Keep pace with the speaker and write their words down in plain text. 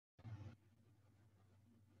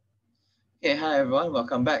Okay, hi everyone,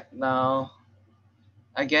 welcome back. Now,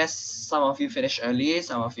 I guess some of you finished early,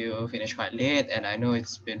 some of you finished quite late, and I know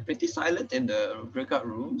it's been pretty silent in the breakout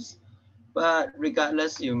rooms. But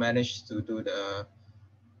regardless, you managed to do the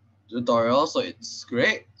tutorial, so it's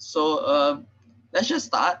great. So let's just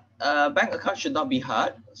start. Bank account should not be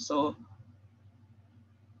hard. So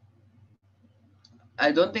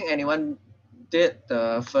I don't think anyone did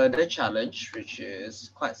the further challenge, which is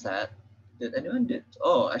quite sad. Did anyone did?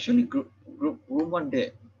 Oh, actually, group room one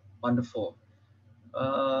did. Wonderful.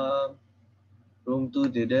 Um Room 2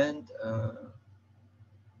 didn't.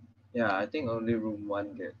 Yeah, I think only room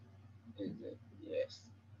 1 did. Is it? Yes.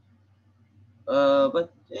 But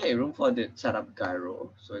hey, room 4 did set up gyro,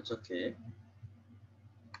 so it's okay.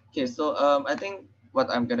 Okay, so I think what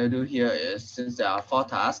I'm gonna do here is, since there are 4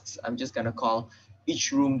 tasks, I'm just gonna call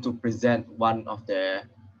each room to present one of their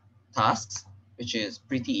tasks, which is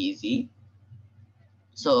pretty easy.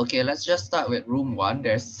 So okay, let's just start with room 1.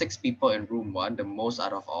 There's 6 people in room 1, the most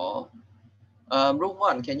out of all. Room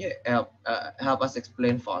 1, can you help us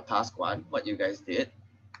explain for task 1 what you guys did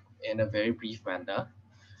in a very brief manner?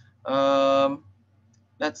 Um,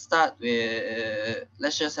 let's start with,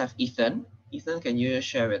 let's just have Ethan. Ethan, can you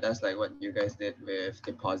share with us like what you guys did with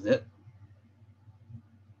deposit?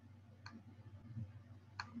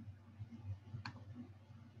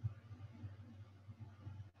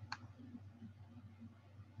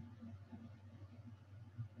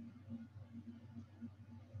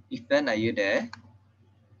 Ethan, are you there?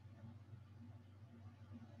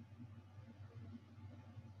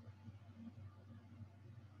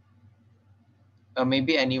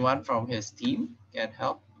 Maybe anyone from his team can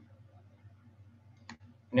help.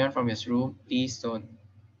 Anyone from his room, please don't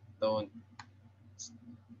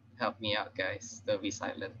help me out, guys. Don't be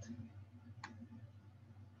silent.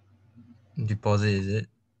 Deposit, is it?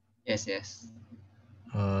 Yes, yes.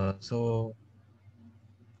 So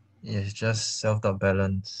it's just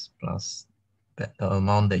self.balance plus the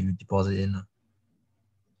amount that you deposit in.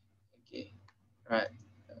 Okay. All right.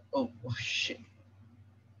 Oh shit.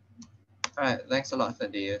 All right. Thanks a lot,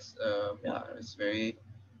 Thaddeus. Yeah, it's very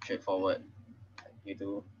straightforward. You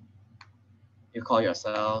do. You call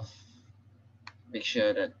yourself. Make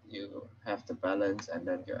sure that you have the balance, and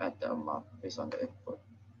then you add the amount based on the input.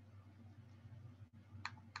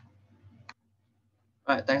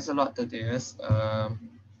 All right. Thanks a lot, Thaddeus.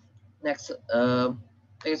 Next, I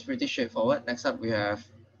think it's pretty straightforward. Next up, we have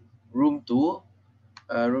room 2.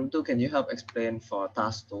 Room 2, can you help explain for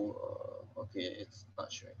task 2? Okay, it's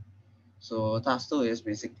not sure. So task 2 is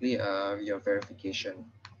basically your verification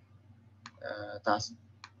task.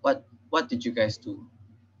 What did you guys do?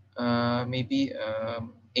 Maybe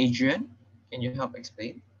Adrian, can you help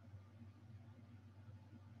explain?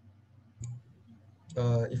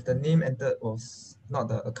 If the name entered was not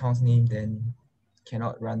the account's name, then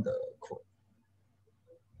cannot run the code.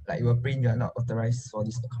 Like it will print you are not authorized for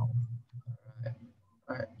this account.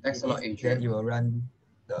 All right. Thanks a lot, Then Adrian. you will run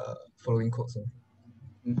the following code. So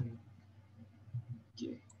Mhm.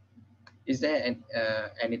 Okay. Is there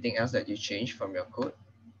anything else that you changed from your code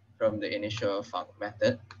from the initial func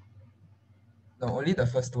method? no, only the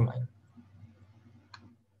first two lines.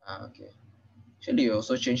 Okay. Actually, you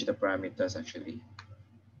also change the parameters. Actually,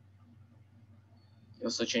 you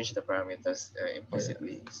also change the parameters Oh yeah.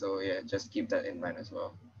 implicitly. So yeah, just keep that in mind as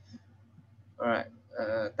well. All right.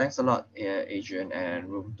 Thanks a lot, Adrian and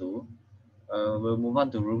room 2. We'll move on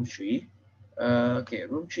to room 3. Okay,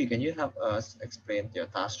 room 3. Can you help us explain your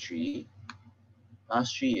task 3?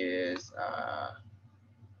 Task 3 is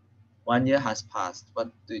 1 year has passed. What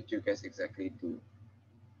did you guys exactly do?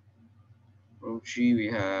 Room 3, we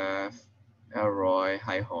have Elroy,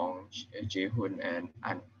 Hai Hong, Jae-hoon, and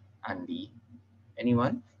Andy.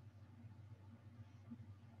 Anyone?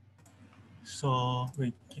 So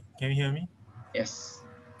wait, can you hear me? Yes.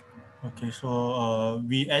 Okay, so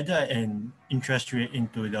we added an interest rate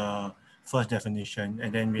into the first definition,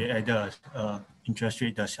 and then we added interest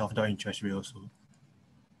rate, the self-dot interest rate also.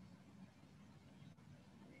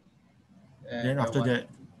 Then after What?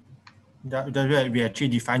 that's where we actually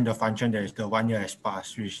define the function that is the 1 year has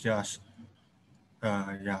passed, which just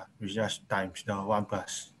which just times the 1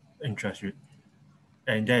 plus interest rate,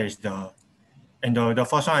 and that is the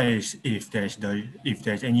first one is if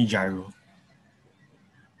there's any gyro.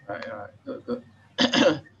 All right, good.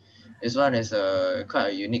 This one is a quite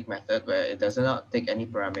a unique method where it does not take any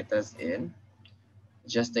parameters in. It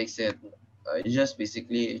just takes it. It just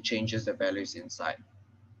basically changes the values inside.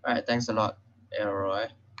 All right, thanks a lot, Elroy.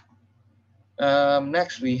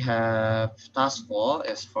 Next we have task 4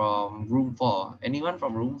 is from room 4. Anyone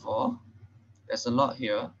from room 4? There's a lot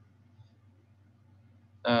here.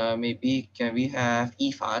 maybe can we have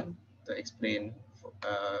Ifan to explain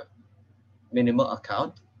minimal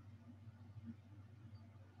account?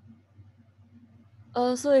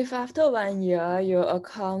 So if after 1 year your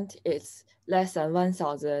account is less than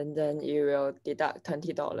 1,000, then you will deduct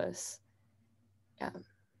 $20. Yeah.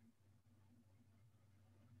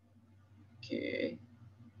 Okay.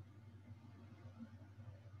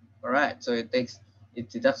 All right. So it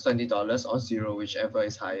deducts $20 or zero, whichever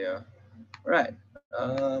is higher. All right.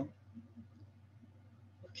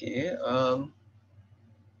 Okay.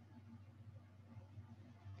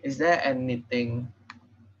 Is there anything?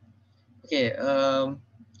 Okay.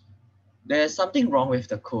 There's something wrong with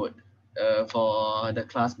the code. For the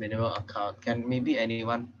class minimum account. Can maybe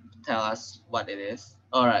anyone tell us what it is?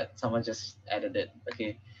 All right. Someone just added it.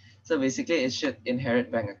 Okay. So basically, it should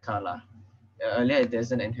inherit bank account lah. Earlier, it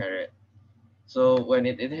doesn't inherit. So when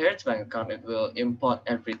it inherits bank account, it will import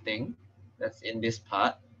everything that's in this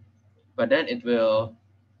part, but then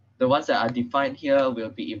the ones that are defined here will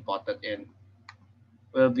be imported in,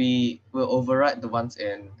 will override the ones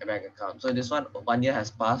in a bank account. So this 1 year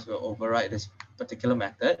has passed, will override this particular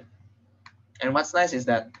method. And what's nice is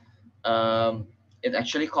that it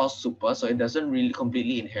actually calls super, so it doesn't really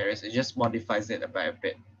completely inherit, it just modifies it a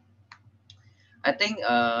bit. I think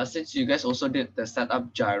since you guys also did the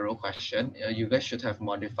setup gyro question, you guys should have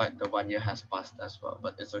modified the 1 year has passed as well,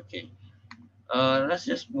 but it's okay. Let's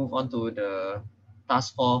just move on to the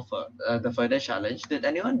task 4 for the further challenge. Did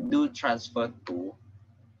anyone do transfer to?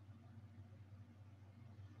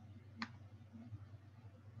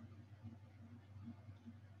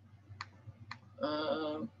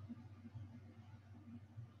 Um,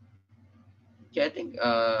 okay, I think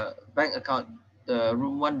bank account, the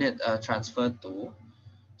room 1 did transfer to.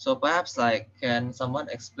 So perhaps like, can someone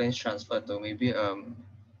explain transfer to? Maybe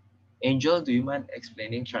Angel, do you mind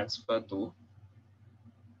explaining transfer to?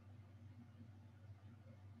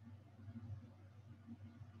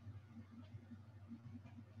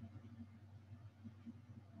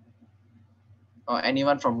 Or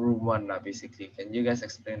anyone from room 1 basically. Can you guys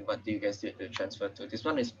explain what do you guys did to transfer to? This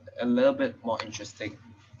one is a little bit more interesting.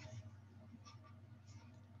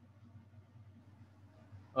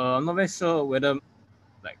 I'm not very sure whether,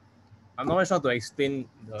 like, I'm not very sure to explain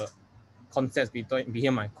the concepts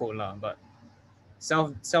behind my code lah, but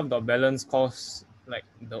self.balance calls like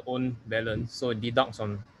the own balance, so it deducts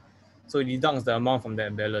the amount from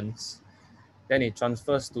that balance, then it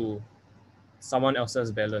transfers to someone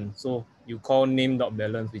else's balance. So you call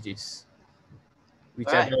name.balance, which is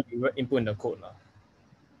whichever Right. you input in the code lah.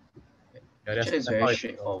 Yeah, Actually, it's that's very how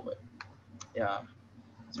straightforward. Yeah,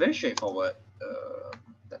 it's very straightforward.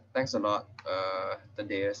 Thanks a lot,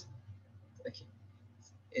 Thaddeus. Okay,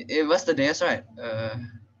 it was Thaddeus, right? Yeah,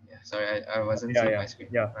 sorry, I wasn't seeing my screen.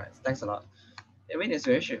 Yeah. Right, thanks a lot. I mean, it's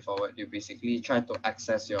very straightforward. You basically try to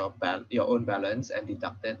access your own balance and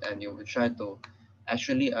deduct it, and you will try to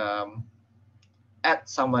actually add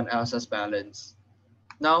someone else's balance.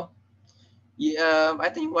 Now, I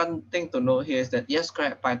think one thing to note here is that yes,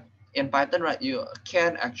 correct. In Python, right, you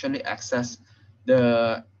can actually access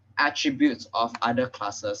the attributes of other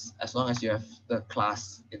classes as long as you have the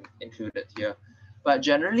class included here. But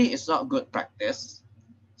generally, it's not good practice.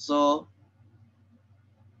 So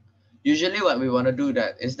usually what we want to do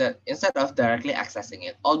that is that instead of directly accessing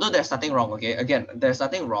it, although there's nothing wrong, okay, again, there's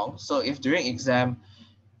nothing wrong. So if during exam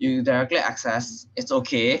you directly access, it's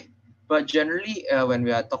okay. But generally, when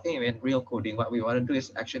we are talking in real coding, what we want to do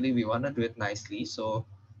is actually we want to do it nicely. So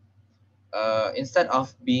instead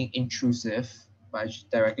of being intrusive by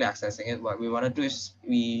directly accessing it, what we want to do is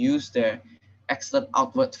we use the external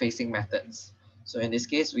outward facing methods. So in this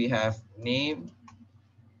case, we have name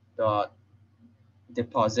dot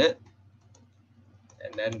deposit,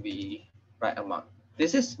 and then we write amount.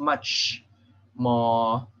 This is much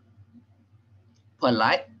more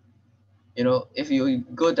polite. You know, if you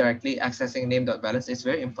go directly accessing name.balance, it's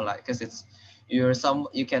very impolite because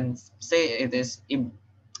you can say it is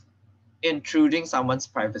intruding someone's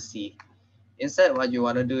privacy. Instead, what you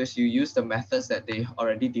want to do is you use the methods that they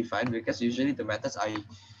already defined, because usually the methods are,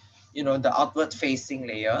 the outward facing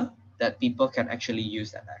layer that people can actually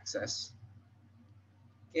use and access.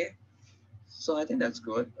 Okay, so I think that's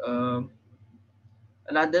good.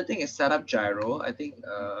 Another thing is setup gyro. I think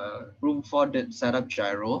room 4 did setup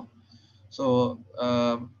gyro. So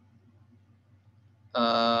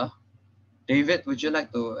David, would you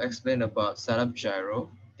like to explain about setup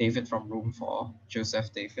gyro? David from room 4,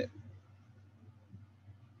 Joseph David.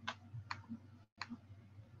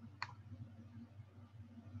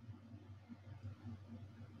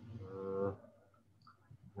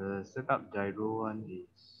 The setup gyro one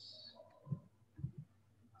is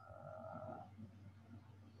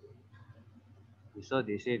So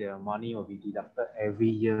they say the money will be deducted every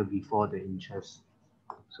year before the interest.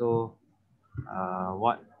 So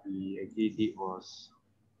what we actually did was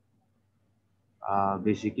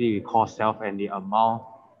basically we call self and the amount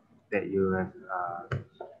that you have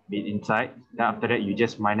made inside. Then after that, you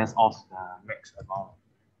just minus off the max amount.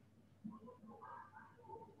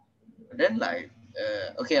 Then like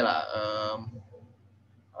okay lah,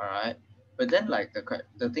 all right, but then like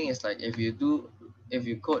the thing is like if you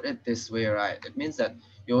code it this way, right, it means that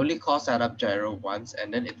you only call setup gyro once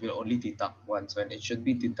and then it will only deduct once when it should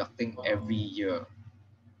be deducting every year,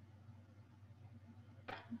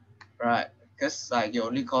 right? Because like you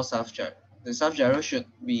only call self gyro. The self gyro should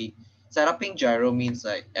be setuping gyro means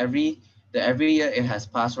like every year it has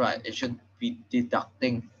passed, right, it should be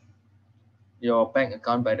deducting your bank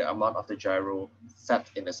account by the amount of the gyro set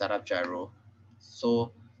in the setup gyro.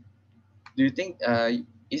 So do you think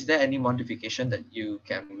is there any modification that you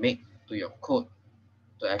can make to your code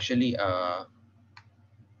to actually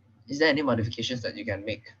is there any modifications that you can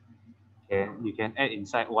make? You can add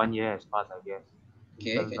inside 1 year has passed, I guess, in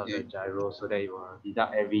Okay, terms of the gyro, so that it will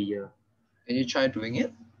deduct every year. can you try doing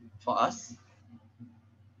it for us?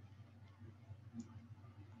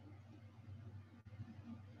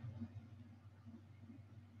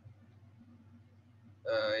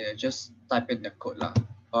 Yeah, just type in the code lah,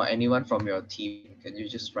 or anyone from your team, can you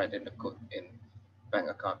just write in the code in bank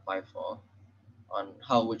account 54 on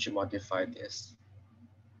how would you modify this?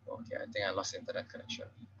 Okay, I think I lost internet connection.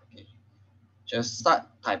 Okay, just start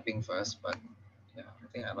typing first, but yeah, I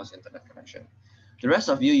think I lost internet connection. The rest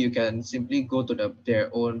of you can simply go to their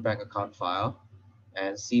own bank account file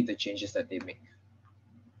and see the changes that they make.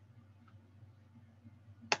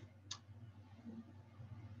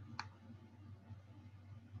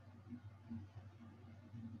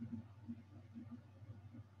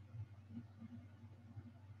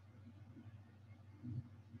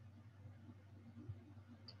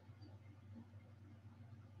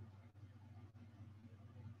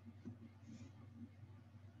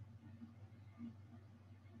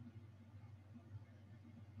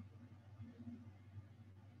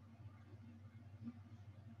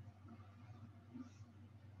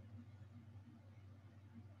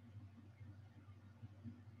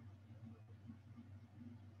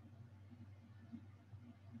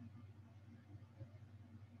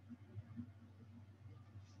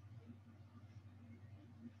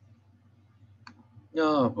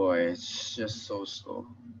 Oh boy, it's just so slow.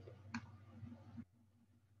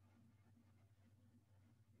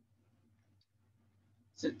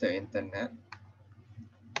 Is it the internet?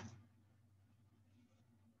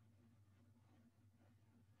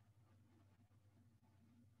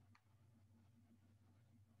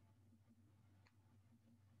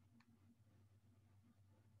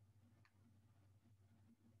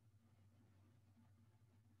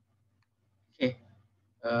 Okay.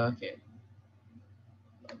 Okay.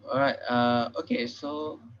 All right. Okay.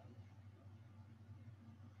 So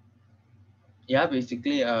yeah,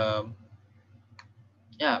 basically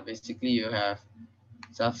you have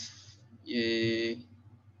stuff.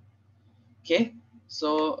 Okay.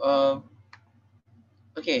 So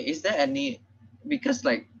okay, is there any, because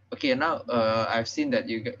like okay now I've seen that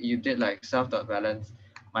you did like self.balance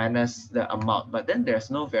minus the amount, but then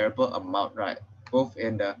there's no variable amount, right? Both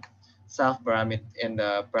in the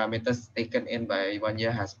parameters taken in by 1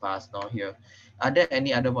 year has passed now here. Are there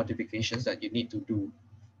any other modifications that you need to do?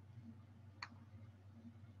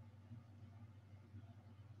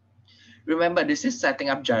 Remember, this is setting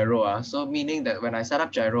up gyro, so meaning that when I set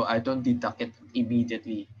up gyro, I don't deduct it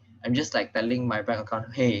immediately. I'm just like telling my bank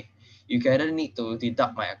account, hey, you gonna need to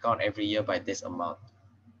deduct my account every year by this amount.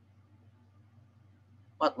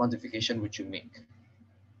 What modification would you make?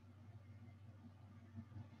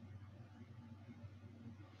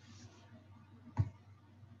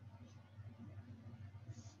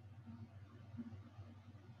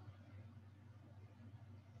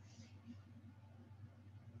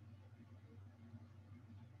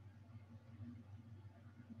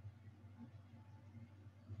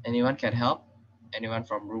 Anyone can help? Anyone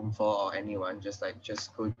from room 4 or anyone, just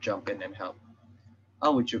go jump in and help.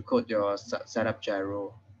 How would you code your setup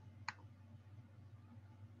gyro?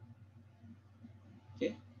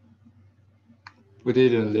 Okay. Put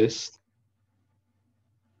it in a list.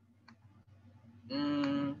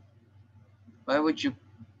 Why would you?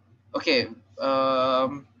 Okay.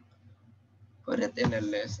 Put it in a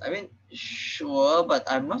list. I mean, sure, but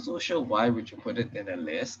I'm not so sure why would you put it in a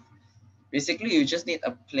list. Basically, you just need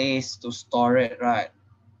a place to store it, right?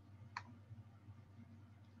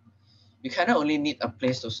 You kind of only need a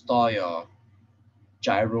place to store your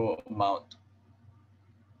gyro amount.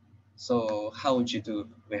 So how would you do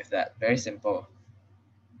with that? Very simple.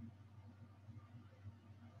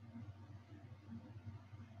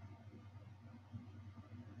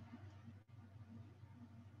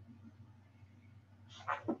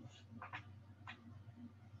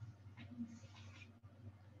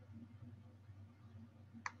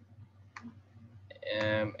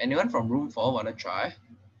 Anyone from room 4 want to try?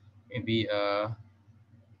 Maybe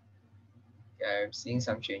yeah, I'm seeing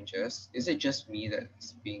some changes. Is it just me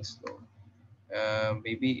that's being slow?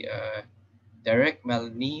 Maybe Derek,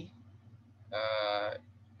 Melanie,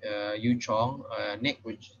 Yu Chong, Nick,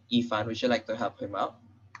 Ifan, would you like to help him out?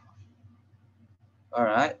 All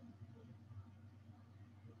right.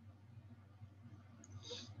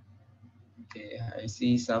 Okay, I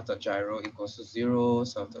see self.gyro equals to 0,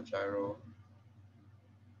 self.gyro.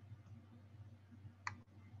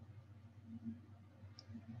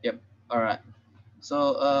 Yep. All right.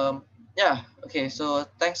 So yeah. Okay. So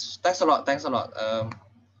thanks a lot.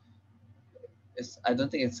 I don't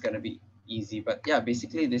think it's gonna be easy, but yeah,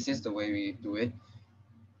 basically this is the way we do it.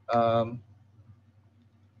 Um,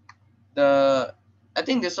 the I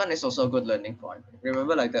think this one is also a good learning point.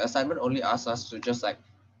 Remember, like the assignment only asks us to just like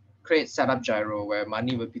create setup gyro where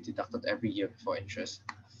money will be deducted every year before interest.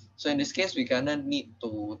 So in this case, we gonna need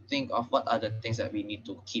to think of what are the things that we need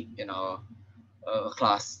to keep in our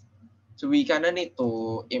class. So we gonna need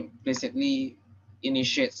to implicitly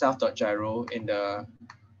initiate self.gyro in the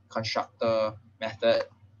constructor method.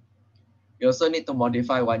 We also need to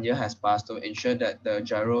modify 1 year has passed to ensure that the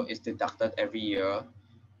gyro is deducted every year.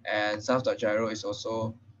 And self.gyro is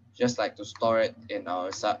also just like to store it in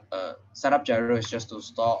our setup gyro is just to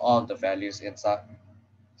store all the values inside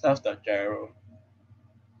self.gyro.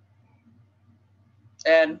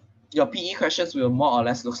 And your PE questions will more or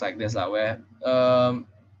less looks like this, where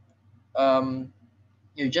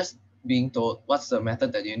you're just being told what's the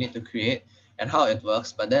method that you need to create and how it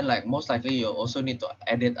works, but then like most likely you'll also need to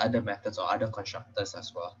edit other methods or other constructors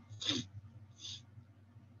as well.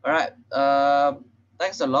 All right.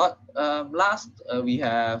 Thanks a lot. Last, we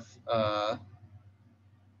have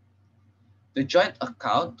the joint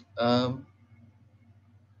account.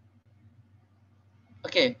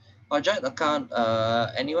 Okay, for joint account,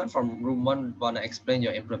 anyone from room 1 want to explain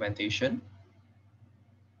your implementation?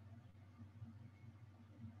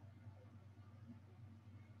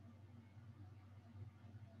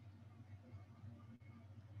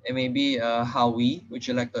 And maybe Howie, would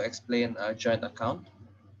you like to explain a joint account?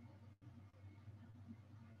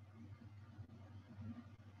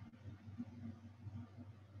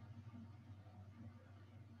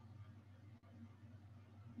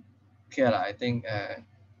 Okay, I think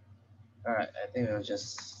all right, I think we'll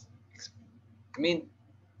just I mean,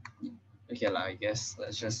 okay, I guess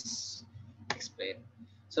let's just explain.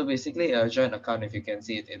 So basically, a joint account, if you can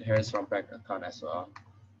see it, inherits from bank account as well,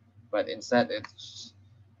 but instead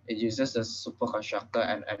it uses the super constructor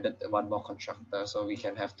and added one more constructor, so we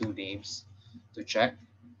can have two names to check,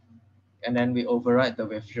 and then we override the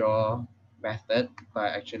withdraw method by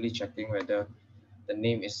actually checking whether the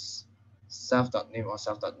name is self.name or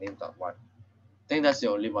self.name.1. I think that's the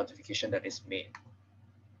only modification that is made.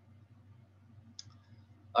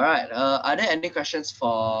 All right. Are there any questions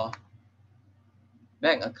for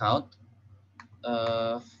bank account?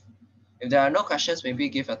 If there are no questions, maybe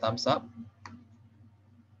give a thumbs up.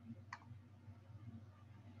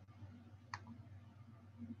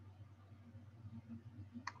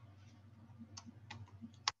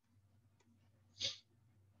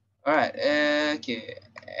 All right. Okay.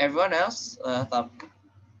 Everyone else,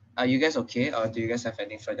 are you guys okay, or do you guys have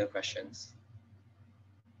any further questions?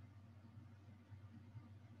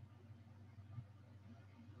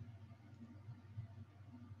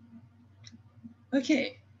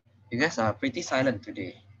 Okay. You guys are pretty silent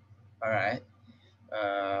today. All right.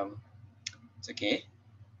 It's okay.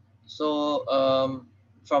 So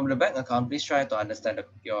from the bank account, please try to understand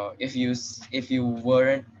your if you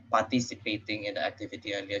weren't participating in the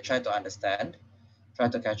activity earlier, try to understand, try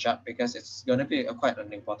to catch up, because it's going to be quite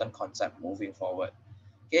an important concept moving forward.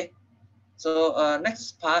 Okay. So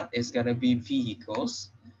next part is going to be vehicles.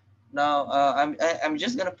 Now I'm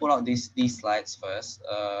just going to pull out these slides first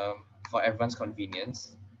for everyone's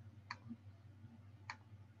convenience.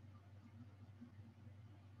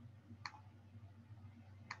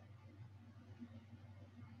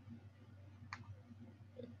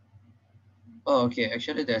 Oh, okay.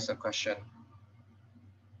 Actually, there's a question.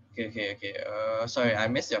 Okay. Sorry, I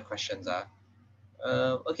missed your questions.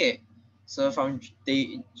 Okay. So from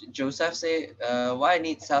Joseph say, why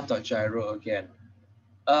need self.gyro again?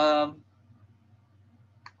 Um,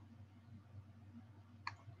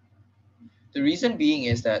 The reason being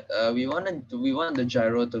is that we want the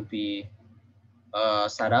gyro to be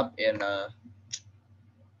set up in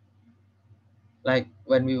like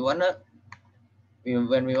when we wanna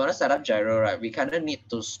set up gyro, right? We kind of need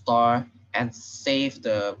to store and save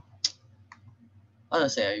the how to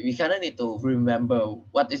say, we kind of need to remember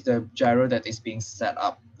what is the gyro that is being set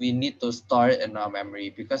up. We need to store it in our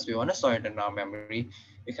memory. Because we want to store it in our memory,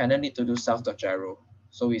 we kind of need to do self.gyro.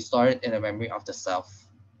 So we store it in the memory of the self.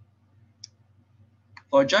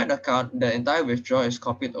 For a joint account, the entire withdrawal is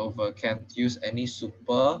copied over. Can't use any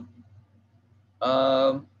super.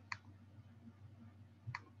 Um,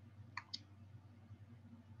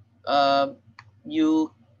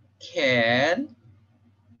 you can.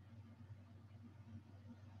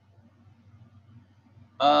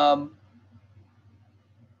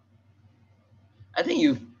 I think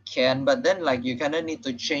you can, but then like you kind of need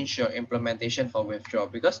to change your implementation for withdraw,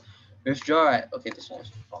 because withdraw, right? Okay, this one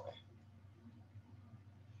is wrong.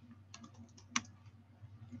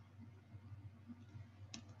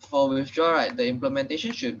 For withdraw, right, the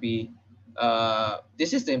implementation should be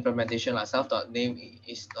this is the implementation, like self dot name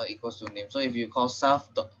is not equals to name. So if you call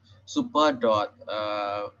self dot super dot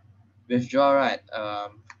withdraw, right,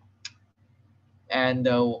 and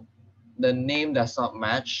the name does not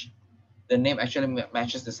match, the name actually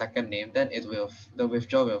matches the second name, then the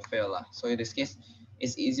withdraw will fail lah. So in this case,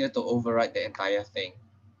 it's easier to override the entire thing.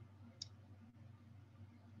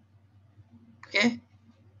 Okay.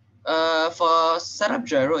 For setup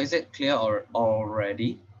gyro, is it clear or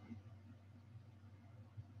already?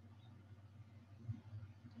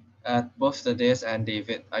 Both Thaddeus and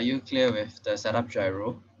David, are you clear with the setup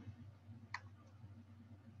gyro?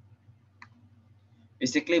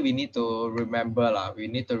 Basically, we need to remember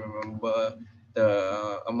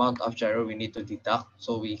the amount of gyro we need to deduct.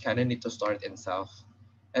 So we kind of need to store it in self,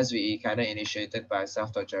 as we kind of initiated by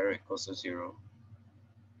self.gyro equals to 0.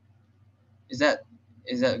 Is that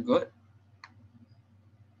good?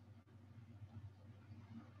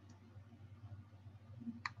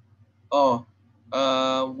 Oh,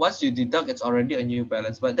 once you deduct, it's already a new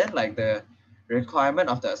balance. But then, like the requirement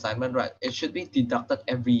of the assignment, right? It should be deducted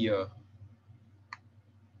every year.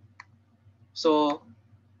 So,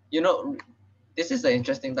 this is the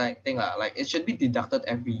interesting thing, like it should be deducted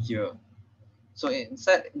every year. So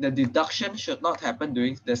instead, the deduction should not happen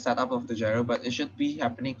during the setup of the gyro, but it should be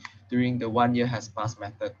happening during the 1 year has passed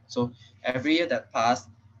method. So every year that passed,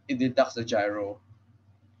 it deducts the gyro.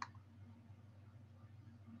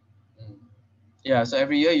 Yeah, so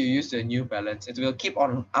every year you use the new balance. It will keep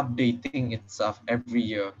on updating itself every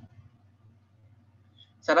year.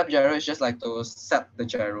 Setup gyro is just like to set the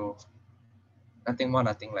gyro. Nothing more,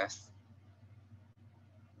 nothing less.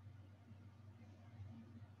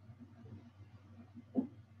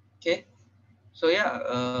 Okay, so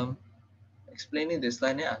yeah, explaining this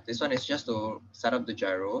line, yeah, this one is just to set up the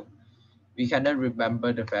gyro. We cannot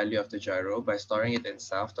remember the value of the gyro by storing it in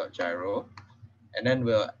self.gyro. And then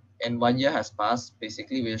and 1 year has passed,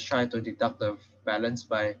 basically we'll try to deduct the balance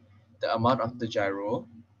by the amount of the gyro.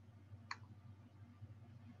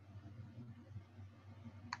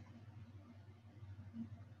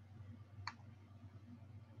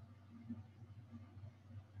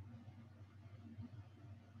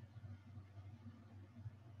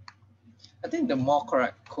 I think the more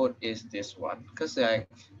correct code is this one, because like,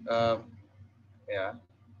 yeah.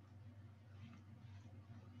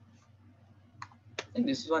 I think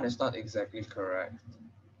this one is not exactly correct.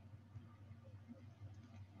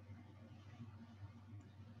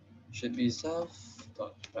 Should be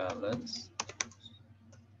self.balance.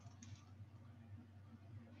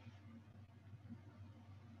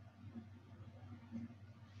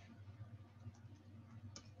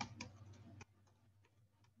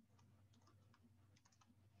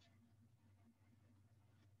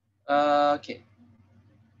 Okay.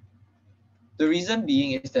 The reason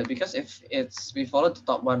being is that because if we follow the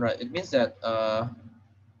top one, right, it means that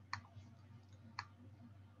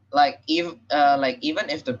even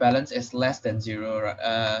if the balance is less than 0,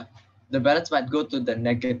 the balance might go to the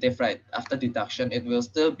negative, right? After deduction, it will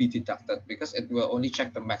still be deducted because it will only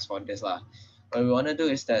check the max for this lah. What we want to do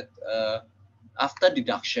is that after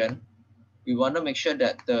deduction, we want to make sure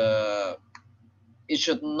that it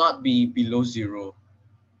should not be below 0.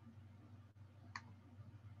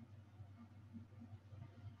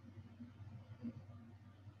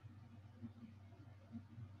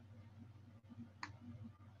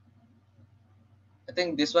 I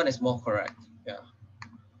think this one is more correct. Yeah.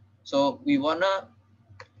 So we wanna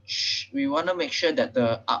make sure that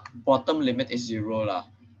the bottom limit is 0 lah,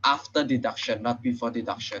 after deduction, not before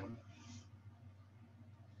deduction.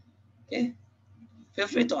 Okay. Feel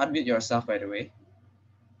free to unmute yourself, by the way.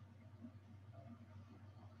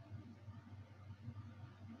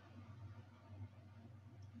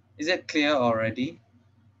 Is it clear already?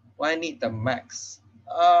 Why need the max?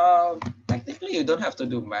 Technically, you don't have to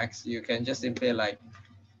do max. You can just simply like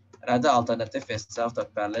another alternative is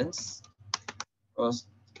self.balance equals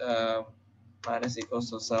minus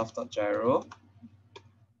equals to self.gyro.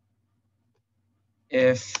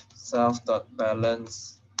 If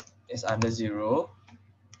self.balance is under 0,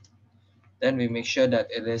 then we make sure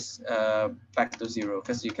that it is back to 0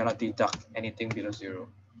 because you cannot deduct anything below 0.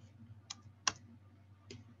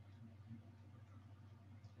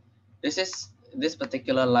 This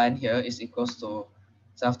particular line here is equals to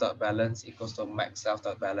self.balance equals to max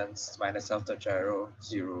self.balance minus self.gyro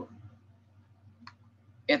 0.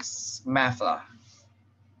 It's math lah.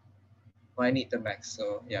 I need the max,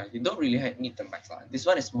 so yeah, you don't really need the max lah. This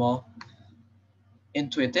one is more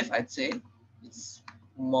intuitive, I'd say. It's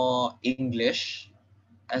more English,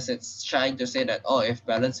 as it's trying to say that, oh, if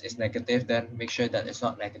balance is negative, then make sure that it's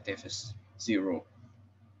not negative, it's 0.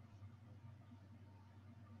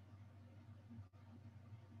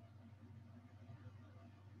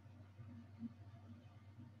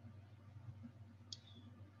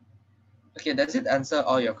 Okay, does it answer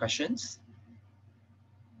all your questions?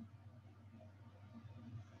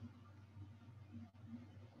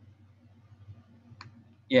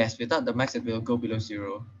 Yes, without the max, it will go below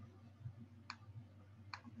 0.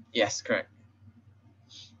 Yes, correct.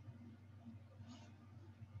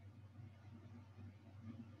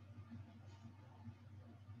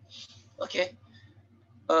 Okay,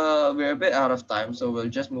 we're a bit out of time, so we'll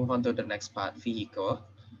just move on to the next part, vehicle.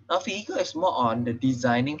 Now, vehicle is more on the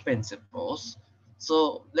designing principles.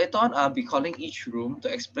 So later on, I'll be calling each room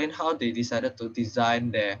to explain how they decided to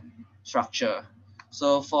design their structure.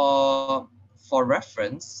 So for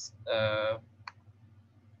reference, I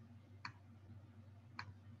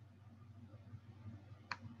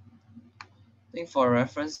think for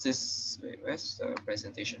reference, this, wait, where's the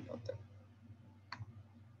presentation button?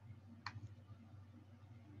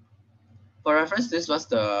 For reference, this was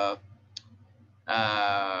the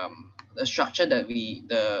structure that we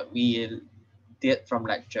did from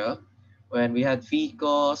lecture when we had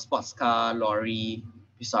vehicle, sports car, lorry,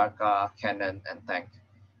 bizarre car, cannon, and tank.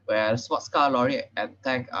 Where sports car, lorry, and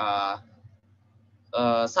tank are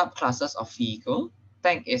subclasses of vehicle.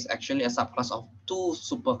 Tank is actually a subclass of two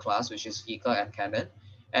superclass, which is vehicle and cannon,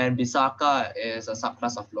 and bizarre car is a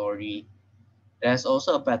subclass of lorry. There's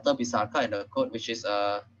also a better bizarre car in the code, which is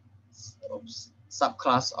a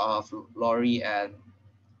subclass of lorry and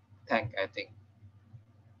tank, I think.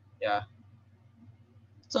 Yeah.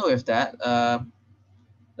 So with that,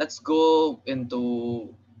 let's go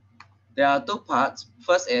into, there are two parts.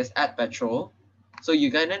 First is add petrol. So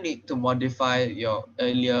you're gonna need to modify your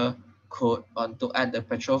earlier code on to add the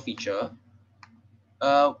petrol feature.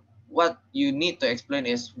 What you need to explain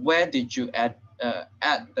is where did you add the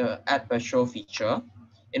add petrol feature,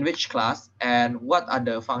 in which class, and what are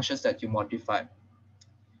the functions that you modified.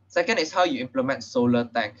 Second is how you implement solar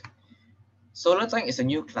tank. Solar tank is a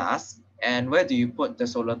new class, and where do you put the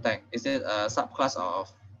solar tank? Is it a subclass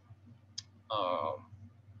of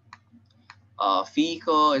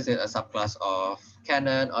vehicle? Is it a subclass of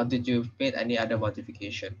cannon, or did you make any other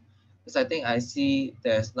modification? Because I think I see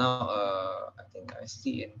there's now I think I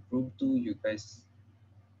see in room 2 you guys,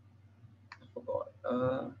 I forgot,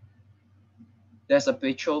 there's a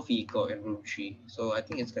petrol vehicle in room 3, so I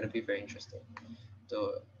think it's going to be very interesting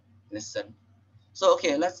to listen. So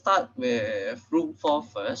okay, let's start with room 4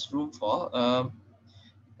 first. Room 4,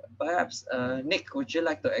 perhaps Nick, would you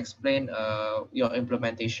like to explain your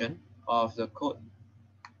implementation of the code?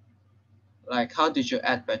 Like, how did you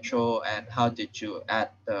add petrol and how did you add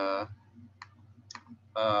the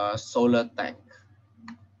solar tank?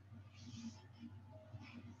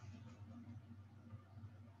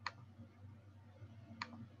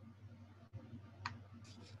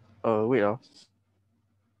 Wait.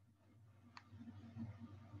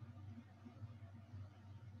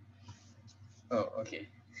 Oh, okay.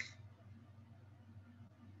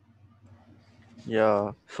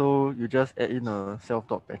 Yeah, so you just add in a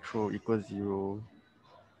self.petrol equals 0.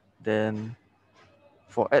 Then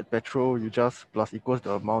for add petrol, you just plus equals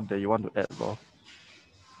the amount that you want to add. Lor.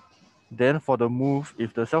 Then for the move,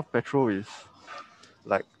 if the self-petrol is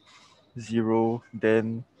like 0,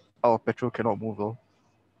 then our petrol cannot move. Lor.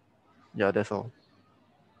 Yeah, that's all.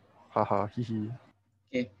 Haha, hehe.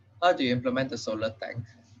 Okay, how do you implement the solar tank?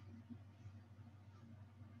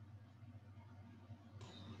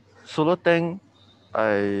 Solar tank,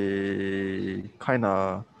 I'm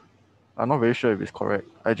not very sure if it's correct.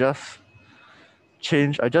 I just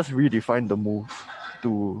change. I just redefined the move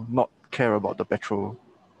to not care about the petrol.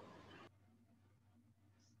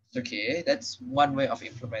 Okay, that's one way of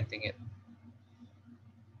implementing it.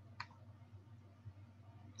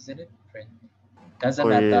 Isn't it print? Doesn't Oh,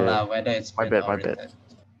 matter yeah. whether it's My print bad, or my written. bad.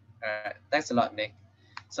 Alright, thanks a lot, Nick.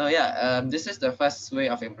 So yeah, this is the first way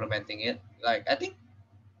of implementing it. Like I think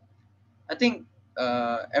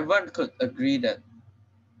everyone could agree that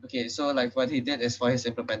okay, so like what he did is for his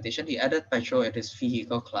implementation, he added petrol in his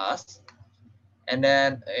vehicle class, and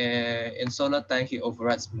then in solar tank he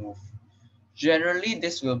overrides move. Generally,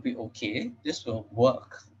 this will be okay. This will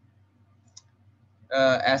work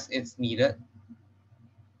as it's needed.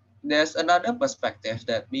 There's another perspective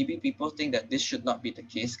that maybe people think that this should not be the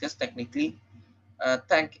case because technically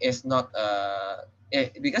tank is not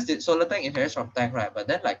because the solar tank inherits from tank, right? But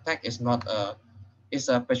then like tank is not is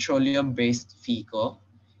a petroleum based vehicle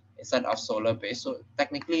instead of solar based. So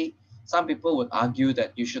technically some people would argue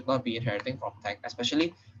that you should not be inheriting from tank,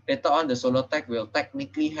 especially later on the solar tank will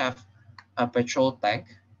technically have a petrol tank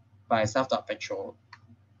by self.petrol,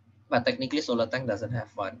 but technically solar tank doesn't have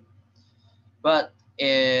one. But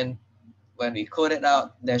when we code it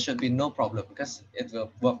out, there should be no problem because it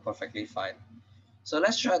will work perfectly fine. So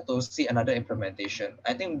let's try to see another implementation.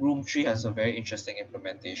 I think room 3 has a very interesting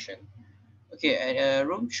implementation. Okay, and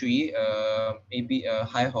room 3, maybe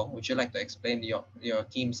Hai Hong, would you like to explain your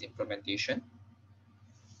team's implementation?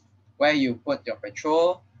 Where you put your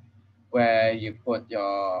petrol, where you put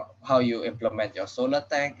how you implement your solar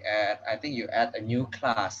tank, and I think you add a new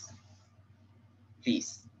class,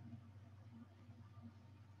 please.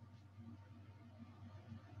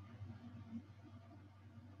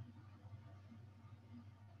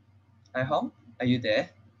 Hai Hong, are you there?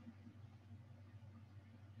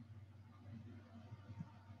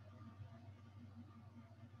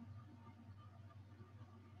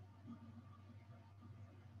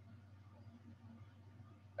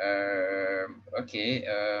 Okay,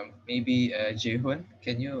 maybe Jae-hoon,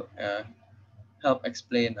 can you help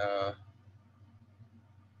explain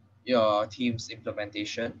your team's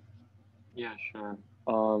implementation? Yeah, sure.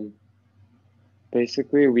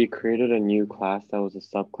 Basically, we created a new class that was a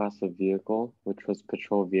subclass of vehicle, which was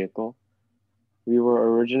patrol vehicle. We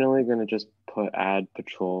were originally going to just add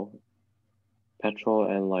petrol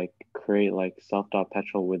and like create like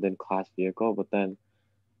self.petrol within class vehicle, but then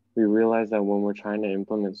we realized that when we're trying to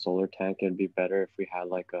implement solar tank, it'd be better if we had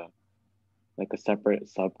like a separate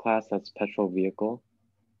subclass that's petrol vehicle,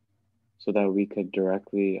 so that we could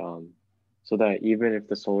directly so that even if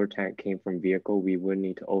the solar tank came from vehicle, we wouldn't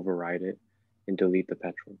need to override it and delete the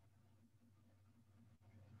petrol.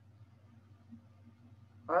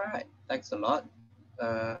 All right, thanks a lot.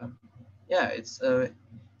 Yeah, it's a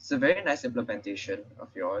very nice implementation of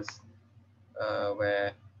yours,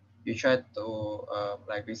 where you try to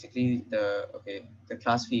like basically the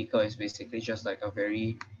class vehicle is basically just like a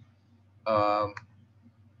very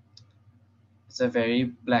it's a very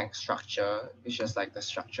blank structure. It's just like the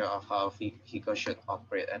structure of how vehicle should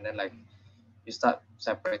operate, and then like you start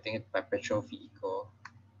separating it by petrol vehicle.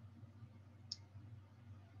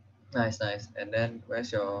 Nice. And then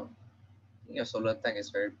where's your I think your solar tank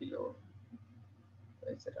is very below.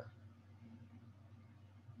 Where is it?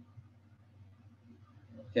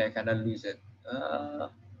 Okay, I kind of lose it. I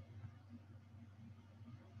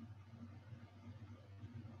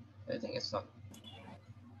think it's not.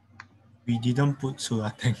 We didn't put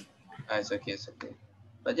solar tank. It's okay.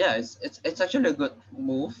 But yeah, it's actually a good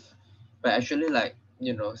move. But actually, like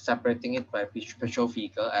separating it by petrol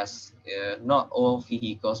vehicle, as not all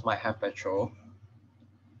vehicles might have petrol.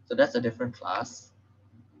 So that's a different class.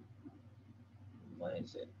 Why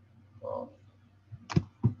is it? Oh,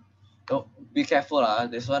 don't be careful,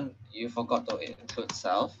 this one you forgot to include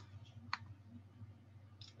self.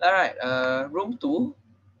 All right. Room 2.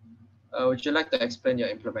 Would you like to explain your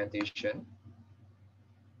implementation?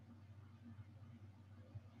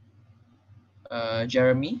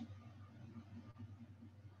 Jeremy?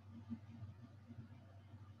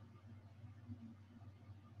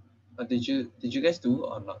 Did you guys do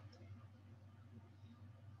or not?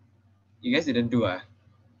 You guys didn't do,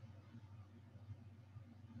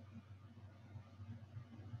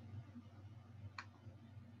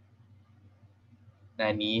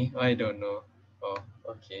 Nanny? I don't know. Oh,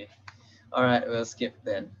 okay. All right, we'll skip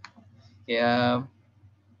then. Okay.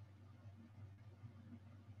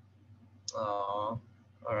 Oh,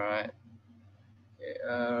 all right.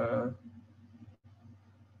 Okay.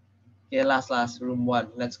 Okay. Last. Room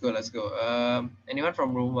 1. Let's go. Anyone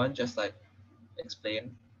from room 1? Just like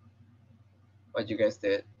explain what you guys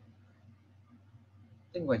did. I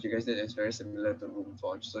think what you guys did is very similar to room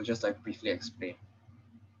 4. So just like briefly explain.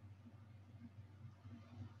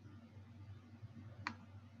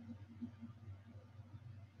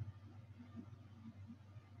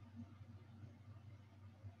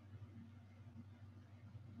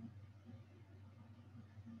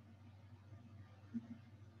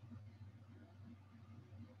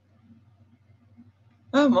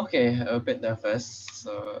 I'm okay, a bit nervous.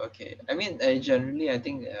 So okay, I mean, generally I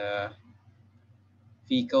think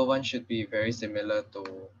vehicle 1 should be very similar to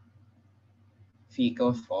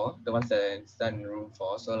vehicle 4, the ones that is done in room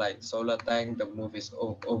 4. So like solar tank, the move is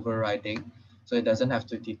overriding, so it doesn't have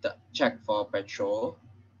to check for petrol.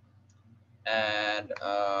 And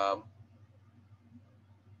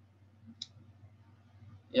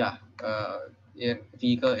yeah, in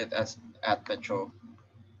vehicle it adds add petrol.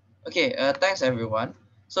 Okay, thanks everyone.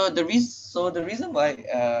 So the reason why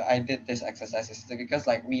I did this exercise is because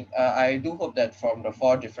like I do hope that from the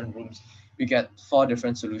 4 different rooms we get 4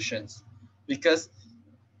 different solutions, because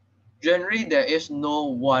generally there is no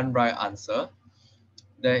one right answer.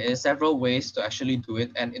 There is several ways to actually do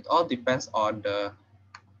it, and it all depends on the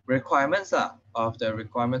requirements of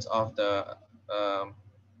the um,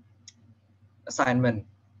 assignment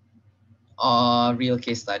or real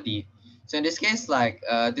case study. So in this case, like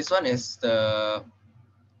this one is the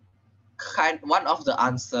one of the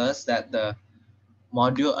answers that the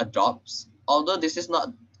module adopts, although this is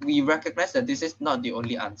not, we recognize that this is not the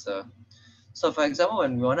only answer. So for example,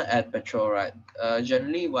 when we want to add petrol, right,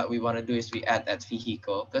 generally what we want to do is we add at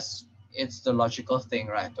vehicle, because it's the logical thing,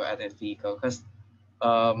 right, to add at vehicle, because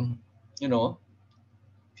you know,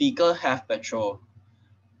 vehicle have petrol,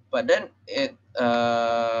 but then it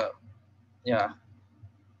yeah,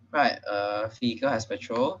 right, vehicle has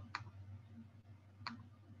petrol,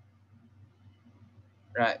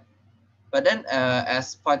 right, but then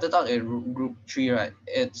as pointed out in group 3, right,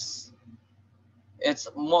 it's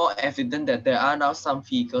more evident that there are now some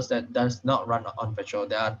vehicles that does not run on petrol.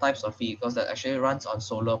 There are types of vehicles that actually runs on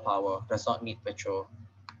solar power, does not need petrol.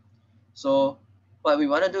 So what we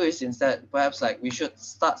want to do is instead, perhaps like we should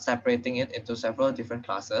start separating it into several different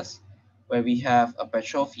classes, where we have a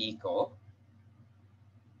petrol vehicle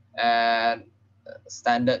and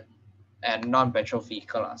standard and non-petrol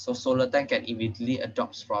vehicle. So solar tank can immediately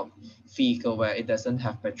adopt from vehicle where it doesn't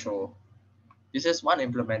have petrol. This is one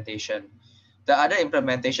implementation. The other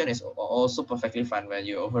implementation is also perfectly fine when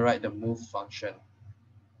you override the move function.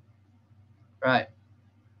 Right.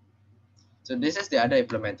 So this is the other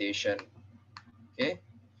implementation. Okay.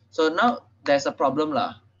 So now there's a problem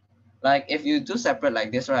lah. Like if you do separate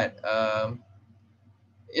like this, right?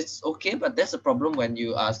 It's okay, but there's a problem when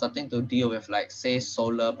you are starting to deal with like say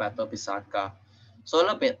solar battle Bisarka.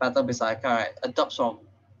 Solar battle Bisarka, right, adopts from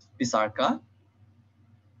Bisarka,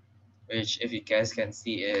 which if you guys can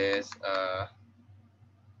see is okay,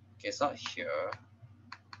 it's not here.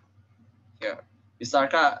 Here.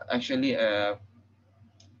 Bisarka actually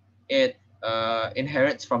it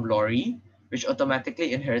inherits from Lori, which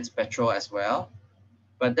automatically inherits petrol as well.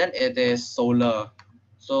 But then it is solar.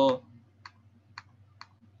 So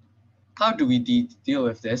how do we deal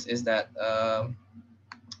with this is that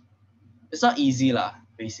it's not easy lah,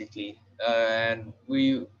 basically. And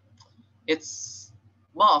it's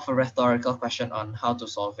more of a rhetorical question on how to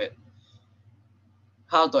solve it.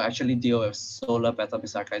 How to actually deal with solar petal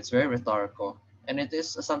Bisarka. It's very rhetorical. And it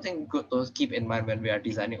is something good to keep in mind when we are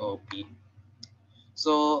designing OOP.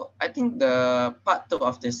 So I think the part 2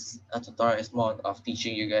 of this tutorial is more of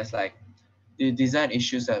teaching you guys like the design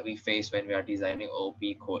issues that we face when we are designing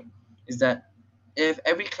OOP code. Is that if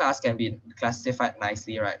every class can be classified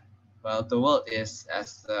nicely, right? Well, the world is,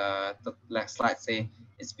 as the slides say,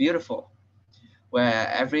 it's beautiful, where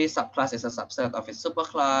every subclass is a subset of its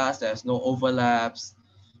superclass. There's no overlaps.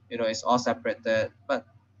 You know, it's all separated. But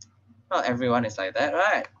not everyone is like that,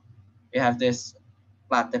 right? We have this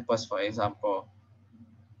platypus, for example,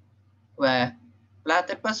 where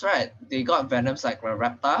platypus, right, they got venoms like a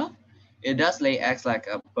reptile. It does lay eggs like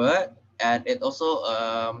a bird, and it also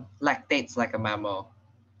lactates like a mammal.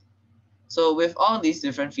 So with all these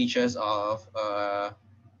different features of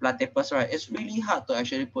platypus, right, it's really hard to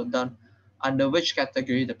actually put down under which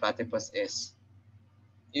category the platypus is.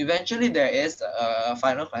 Eventually, there is a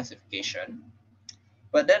final classification,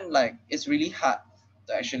 but then like it's really hard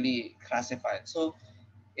to actually classify it. So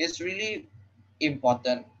it's really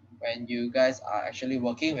important when you guys are actually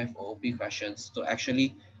working with OOP questions to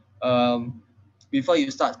actually, before you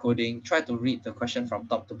start coding, try to read the question from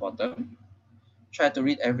top to bottom. Try to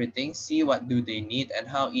read everything, see what do they need and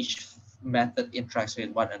how each method interacts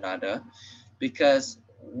with one another. Because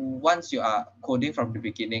once you are coding from the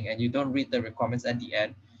beginning and you don't read the requirements at the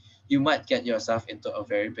end, you might get yourself into a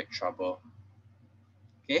very big trouble.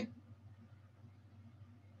 Okay.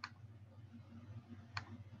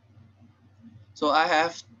 So I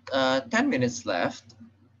have 10 minutes left.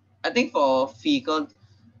 I think for vehicle,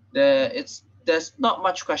 there's not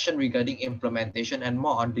much question regarding implementation and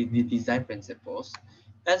more on the design principles.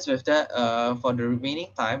 Hence with that, for the remaining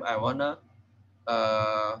time, I wanna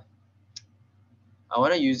uh, I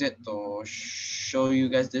want to use it to show you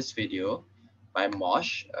guys this video by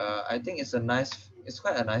Mosh. I think it's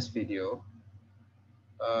quite a nice video,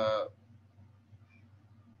 uh,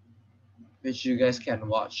 which you guys can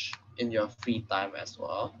watch in your free time as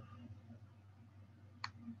well.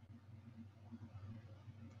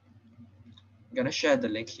 I'm gonna share the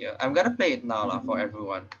link here. I'm gonna play it now for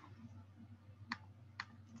everyone.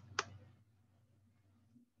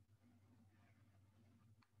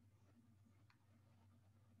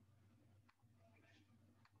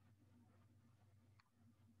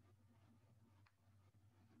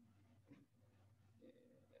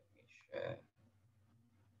 Let me share.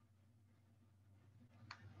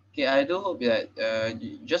 Okay, I do hope that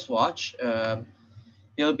you just watch.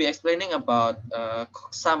 He'll be explaining about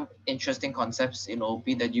some interesting concepts in OP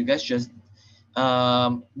that you guys just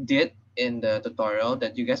did in the tutorial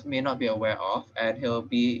that you guys may not be aware of, and he'll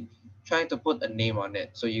be trying to put a name on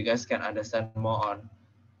it so you guys can understand more on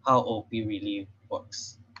how OP really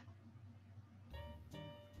works.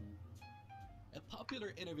 A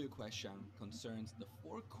popular interview question concerns the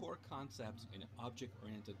four core concepts in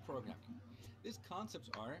object-oriented programming. These concepts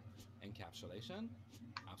are encapsulation,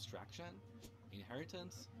 abstraction,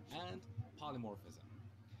 inheritance, and polymorphism.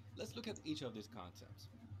 Let's look at each of these concepts.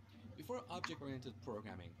 Before object-oriented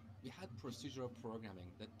programming, we had procedural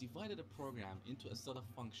programming that divided a program into a set of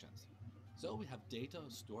functions. So we have data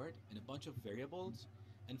stored in a bunch of variables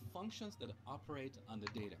and functions that operate on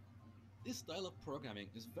the data. This style of programming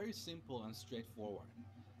is very simple and straightforward.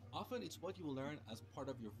 Often it's what you will learn as part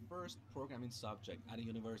of your first programming subject at a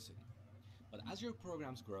university. But as your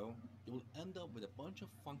programs grow, you will end up with a bunch of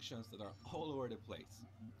functions that are all over the place.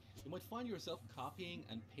 You might find yourself copying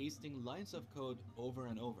and pasting lines of code over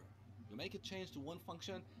and over. You make a change to one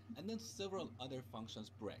function and then several other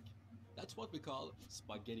functions break. That's what we call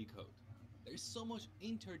spaghetti code. There is so much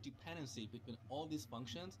interdependency between all these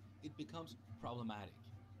functions, it becomes problematic.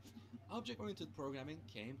 Object-oriented programming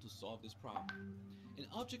came to solve this problem. In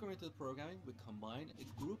object-oriented programming, we combine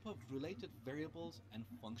a group of related variables and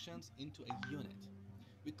functions into a unit.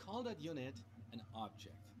 We call that unit an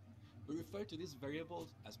object. We refer to these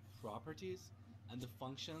variables as properties and the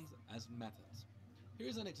functions as methods.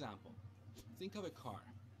 Here's an example. Think of a car.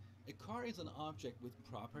 A car is an object with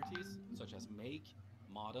properties such as make,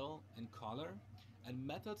 model, and color, and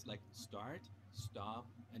methods like start, stop,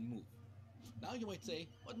 and move. Now you might say,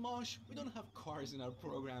 but Mosh, we don't have cars in our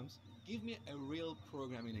programs. Give me a real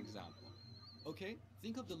programming example. Okay,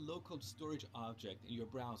 think of the local storage object in your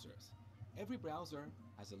browsers. Every browser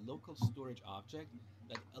has a local storage object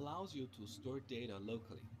that allows you to store data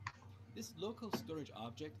locally. This local storage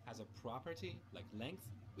object has a property like length,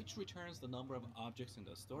 which returns the number of objects in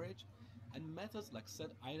the storage, and methods like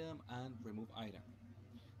setItem and removeItem.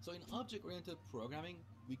 So in object-oriented programming,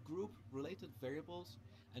 we group related variables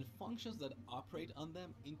and functions that operate on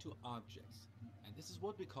them into objects. And this is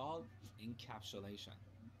what we call encapsulation.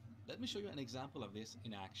 Let me show you an example of this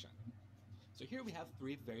in action. So here we have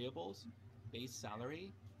three variables: base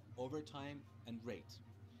salary, overtime, and rate.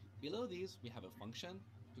 Below these, we have a function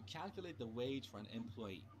to calculate the wage for an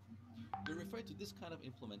employee. We refer to this kind of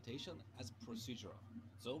implementation as procedural.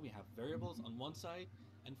 So we have variables on one side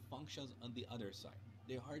and functions on the other side.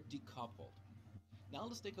 They are decoupled. Now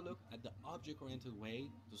let's take a look at the object-oriented way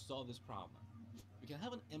to solve this problem. We can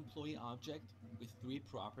have an employee object with three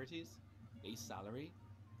properties: base salary,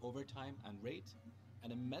 overtime, and rate,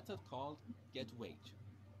 and a method called getWage.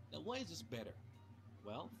 Now why is this better?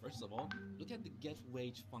 Well, first of all, look at the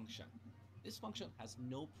getWage function. This function has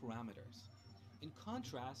no parameters. In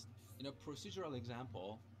contrast, in a procedural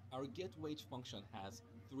example, our getWage function has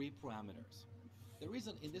three parameters. The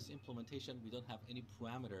reason in this implementation we don't have any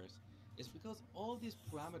parameters is because all these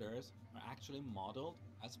parameters are actually modeled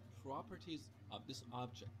as properties of this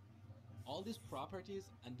object. All these properties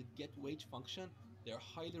and the getWage function, they are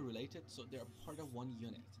highly related, so they are part of one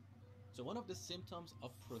unit. So one of the symptoms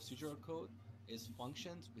of procedural code is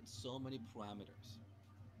functions with so many parameters.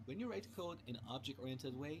 When you write code in an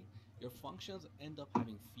object-oriented way, your functions end up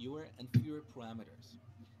having fewer and fewer parameters.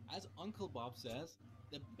 As Uncle Bob says,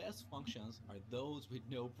 the best functions are those with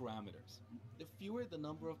no parameters. The fewer the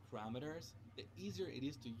number of parameters, the easier it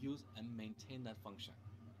is to use and maintain that function.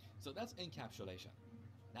 So that's encapsulation.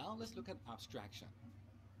 Now let's look at abstraction.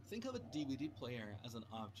 Think of a DVD player as an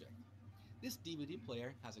object. This DVD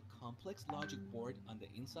player has a complex logic board on the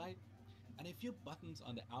inside and a few buttons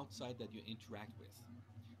on the outside that you interact with.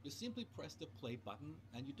 You simply press the play button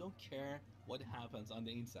and you don't care what happens on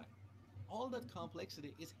the inside. All that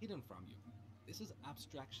complexity is hidden from you. This is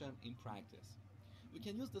abstraction in practice. We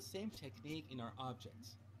can use the same technique in our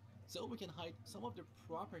objects. So we can hide some of the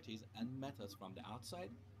properties and methods from the outside,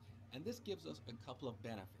 and this gives us a couple of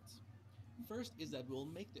benefits. First is that we'll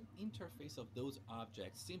make the interface of those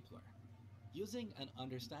objects simpler. Using and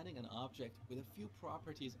understanding an object with a few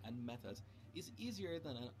properties and methods is easier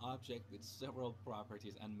than an object with several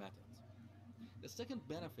properties and methods. The second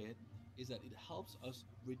benefit is that it helps us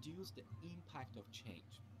reduce the impact of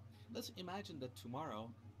change. Let's imagine that tomorrow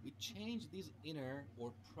we change these inner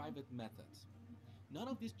or private methods. None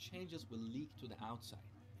of these changes will leak to the outside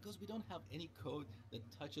because we don't have any code that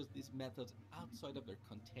touches these methods outside of their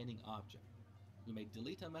containing object. We may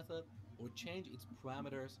delete a method or change its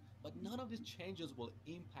parameters, but none of these changes will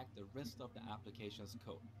impact the rest of the application's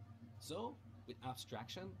code. So, with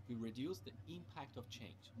abstraction, we reduce the impact of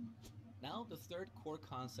change. Now, the third core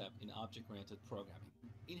concept in object-oriented programming,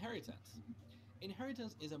 inheritance.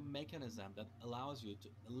 Inheritance is a mechanism that allows you to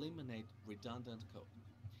eliminate redundant code.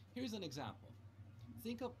 Here's an example.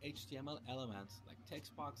 Think of HTML elements like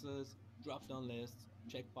text boxes, drop-down lists,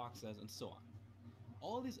 checkboxes, and so on.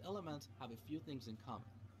 All these elements have a few things in common.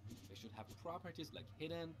 They should have properties like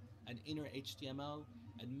hidden and inner HTML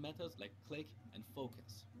and methods like click and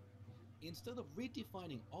focus. Instead of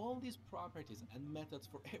redefining all these properties and methods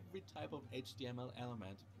for every type of HTML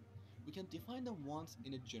element, we can define them once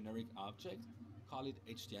in a generic object, call it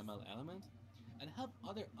HTML element, and have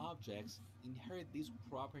other objects inherit these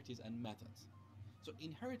properties and methods. So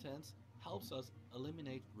inheritance helps us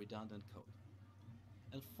eliminate redundant code.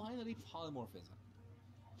 And finally, polymorphism.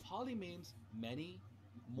 Poly means many,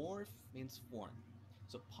 morph means form.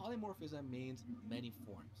 So polymorphism means many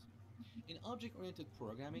forms. In object-oriented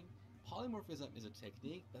programming, polymorphism is a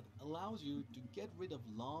technique that allows you to get rid of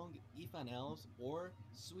long if and else or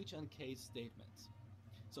switch and case statements.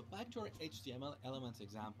 So back to our HTML elements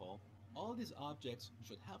example, all these objects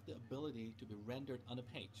should have the ability to be rendered on a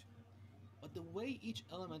page. But the way each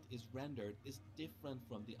element is rendered is different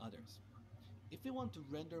from the others. If we want to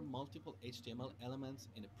render multiple HTML elements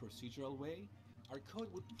in a procedural way, our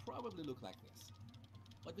code would probably look like this.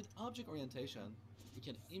 But with object orientation, we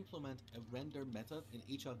can implement a render method in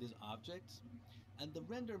each of these objects, and the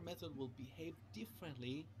render method will behave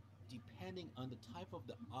differently depending on the type of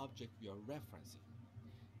the object we are referencing.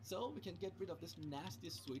 So we can get rid of this nasty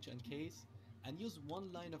switch and case and use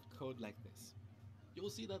one line of code like this. You will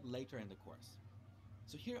see that later in the course.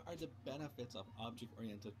 So here are the benefits of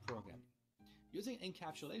object-oriented programming. Using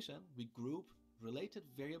encapsulation, we group related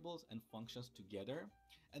variables and functions together,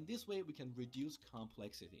 and this way we can reduce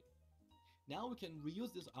complexity. Now we can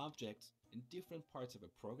reuse these objects in different parts of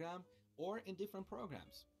a program or in different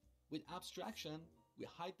programs. With abstraction, we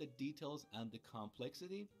hide the details and the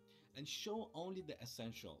complexity and show only the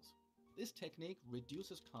essentials. This technique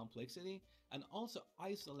reduces complexity and also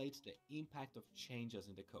isolates the impact of changes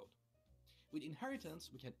in the code. With inheritance,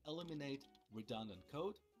 we can eliminate redundant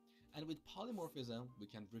code, and with polymorphism, we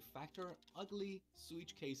can refactor ugly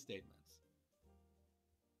switch case statements.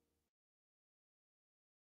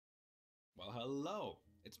 Well, hello,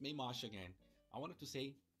 it's me, Mosh again. I wanted to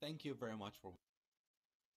say thank you very much for.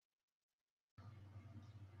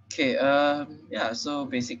 Okay, yeah, so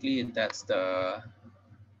basically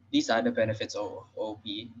these are the benefits of OOP.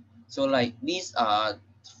 So like these are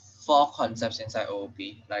four concepts inside OOP,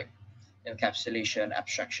 like encapsulation,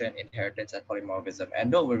 abstraction, inheritance, and polymorphism. And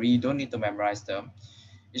don't worry, you don't need to memorize them.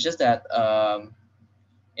 It's just that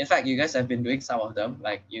in fact you guys have been doing some of them,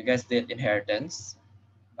 like you guys did inheritance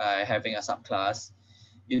by having a subclass.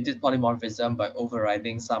 You did polymorphism by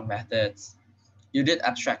overriding some methods. You did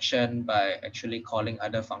abstraction by actually calling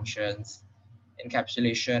other functions,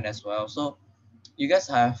 encapsulation as well. So you guys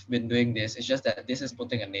have been doing this. It's just that this is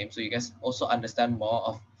putting a name, so you guys also understand more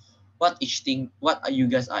of what are you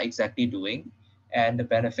guys are exactly doing, and the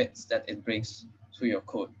benefits that it brings to your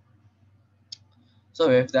code. So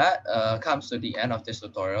with that, comes to the end of this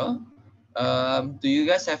tutorial. Do you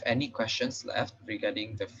guys have any questions left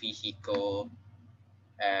regarding the vehicle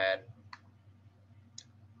and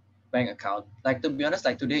bank account? Like to be honest,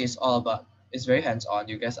 like today is all about, it's very hands-on.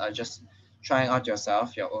 You guys are just trying out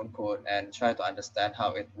yourself, your own code, and try to understand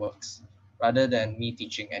how it works rather than me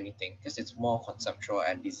teaching anything, because it's more conceptual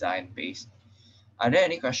and design based. Are there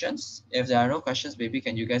any questions? If there are no questions, maybe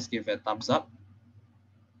can you guys give a thumbs up?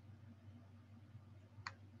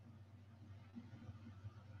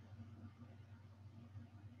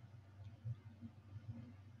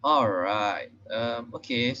 All right.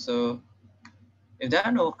 Okay, so if there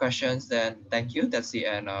are no questions, then thank you. That's the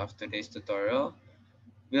end of today's tutorial.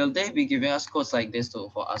 Will they be giving us codes like this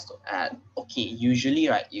for us to add? Okay, usually,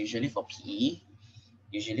 right? Usually for PE,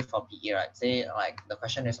 right? Say like the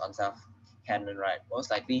question is on self canon, right? Most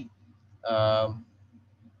likely, um,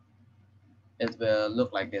 it will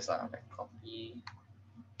look like this. Like copy.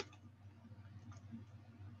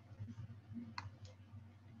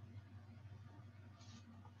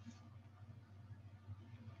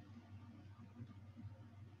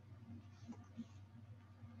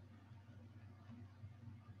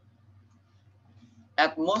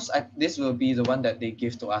 At most, this will be the one that they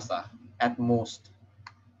give to us. At most.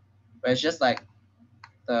 Where it's just like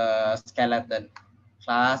the skeleton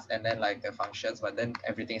class and then like the functions, but then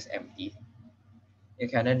everything is empty. You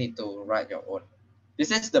kind of need to write your own. This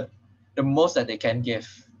is the most that they can give.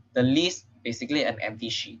 The least, basically an empty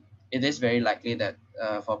sheet. It is very likely that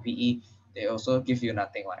for PE, they also give you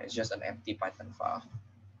nothing. Like it's just an empty Python file.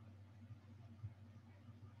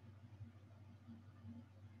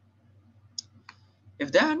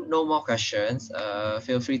 If there are no more questions,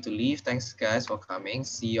 feel free to leave. Thanks guys for coming.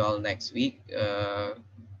 See you all next week.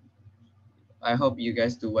 I hope you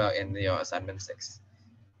guys do well in your assignment 6.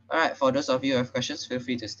 All right, for those of you who have questions, feel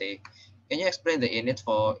free to stay. Can you explain the init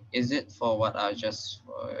for, is it for what I just,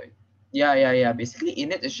 yeah. Basically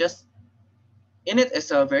init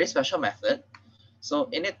is a very special method. So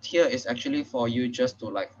init here is actually for you just to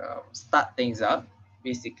like start things up,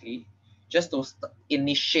 basically, just to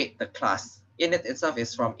initiate the class. Init itself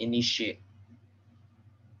is from initiate.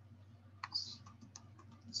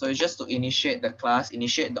 So it's just to initiate the class,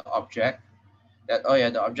 initiate the object, that, oh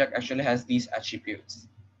yeah, the object actually has these attributes.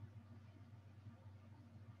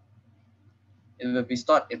 It will be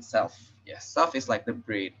stored itself. Yes, self is like the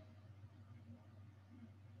brain.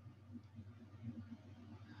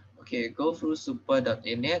 Okay, go through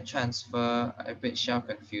super.init, transfer, a bit shell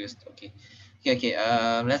confused. Okay.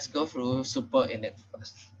 Let's go through super init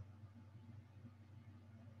first.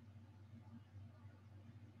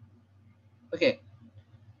 Okay,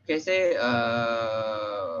 say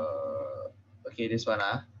okay, this one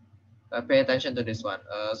pay attention to this one.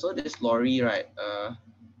 So this lorry, right?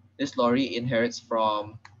 This lorry inherits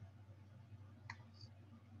from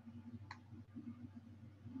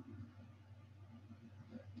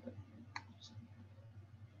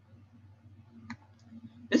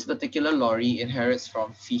this particular lorry inherits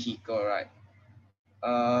from vehicle, right?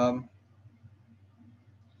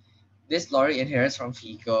 This lorry inherits from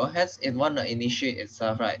vehicle, hence it want to initiate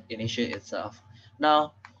itself, right? Initiate itself.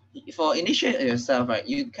 Now, for initiate yourself, right,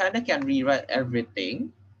 you kind of can rewrite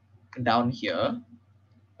everything down here,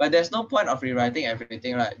 but there's no point of rewriting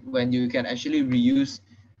everything, right, when you can actually reuse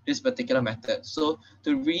this particular method. So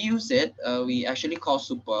to reuse it, we actually call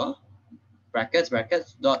super brackets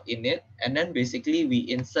dot init, and then basically we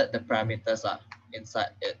insert the parameters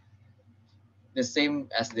inside it, the same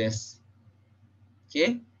as this.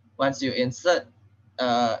 Okay, once you insert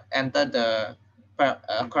enter the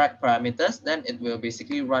correct parameters, then it will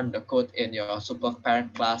basically run the code in your super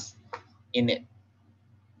parent class init.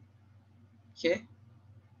 Okay,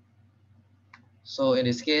 so in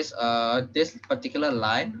this case, this particular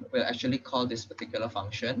line will actually call this particular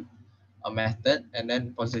function a method, and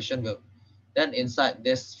then position will, then inside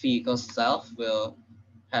this vehicle self will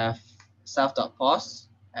have self.pos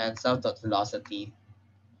and self.velocity.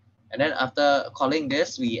 And then after calling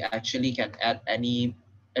this, we actually can add any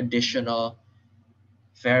additional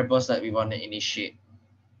variables that we want to initiate.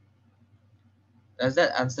 Does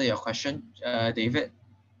that answer your question, David?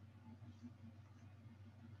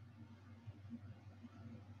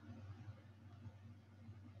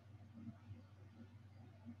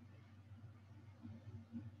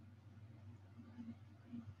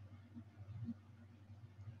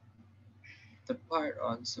 The part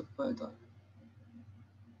on super.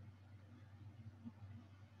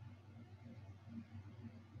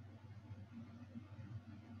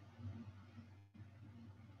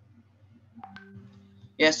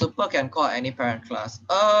 Yeah, super can call any parent class.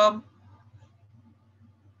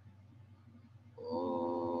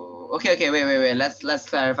 Okay, wait. Let's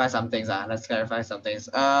clarify some things.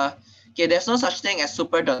 Okay, there's no such thing as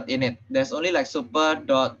super.init. There's only like super.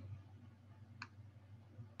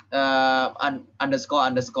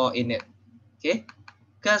 Underscore init. Okay,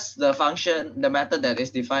 because the function, the method that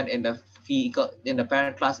is defined in the vehicle in the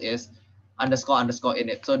parent class is underscore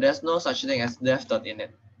init. So there's no such thing as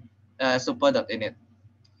def.init, super.init.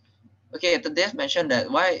 Okay, the dev mentioned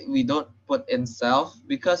that why we don't put in self,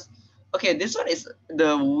 because okay, this one is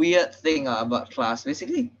the weird thing about class.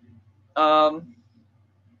 Basically,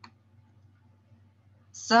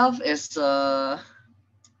 self is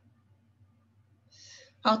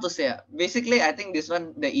how to say it? Basically, I think this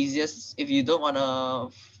one the easiest, if you don't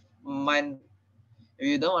wanna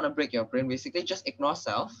break your brain, basically just ignore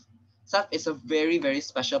self. Self is a very, very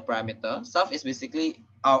special parameter. Self is basically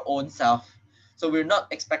our own self. So we're not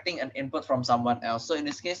expecting an input from someone else. So in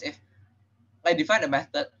this case, if I define a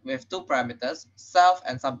method with two parameters, self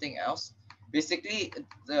and something else. Basically,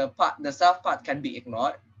 the self part can be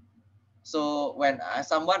ignored. So when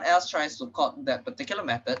someone else tries to call that particular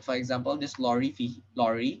method, for example, this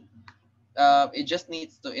lorry, it just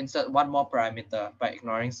needs to insert one more parameter by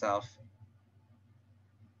ignoring self.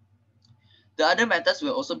 The other methods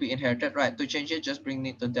will also be inherited, right? To change it, just bring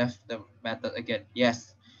it to def the method again.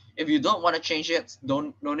 Yes. If you don't want to change it,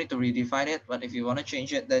 no need to redefine it. But if you want to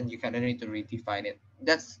change it, then you kind of need to redefine it.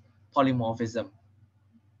 That's polymorphism.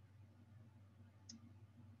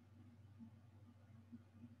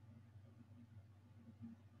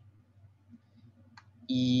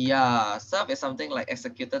 Yeah, self is something like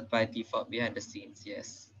executed by default behind the scenes.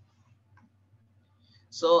 Yes.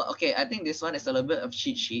 So, okay, I think this one is a little bit of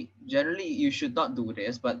cheat sheet. Generally, you should not do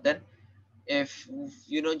this, but then if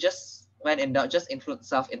you know, just when in doubt, just include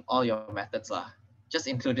self in all your methods lah. Just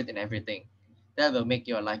include it in everything. That will make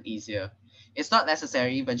your life easier. It's not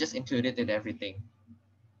necessary, but just include it in everything.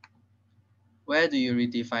 Where do you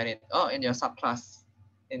redefine it? Oh, in your subclass,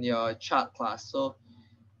 in your chart class. So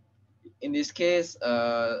in this case,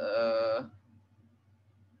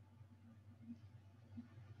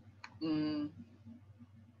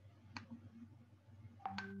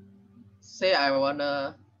 say I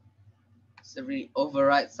wanna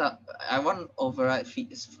override sub. I want override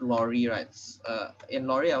lorry, right? In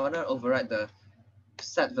lorry, I wanna override the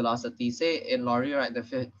set velocity. Say in lorry, right,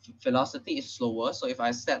 the velocity is slower. So if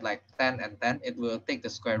I set like 10 and 10, it will take the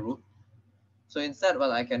square root. So instead,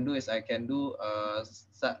 what I can do is I can do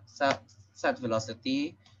set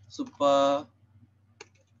velocity super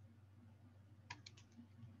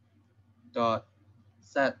dot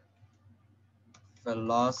set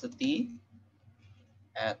velocity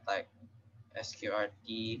at like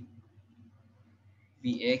sqrt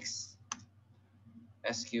vx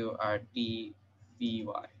sqrt vy.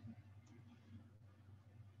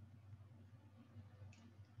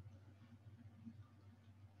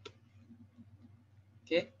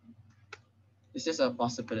 Okay, this is a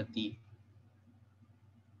possibility.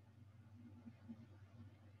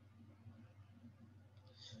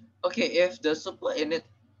 Okay, if the super init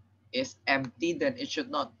is empty, then it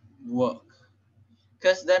should not work.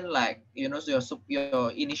 Because then, like, you know, so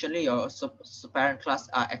your initially your parent class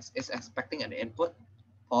is expecting an input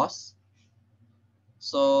pause.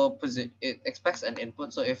 So it expects an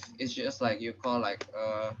input. So if it's just like you call like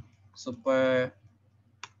super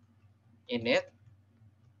init,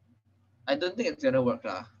 I don't think it's gonna work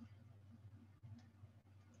lah.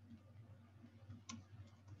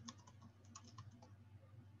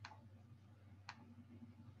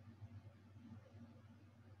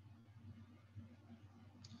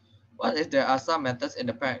 What if there are some methods in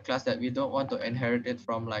the parent class that we don't want to inherit it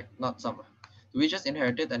from, like not some? Do we just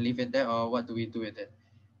inherit it and leave it there, or what do we do with it?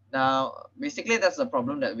 Now, basically, that's the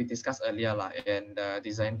problem that we discussed earlier lah, in the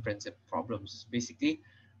design principle problems. Basically,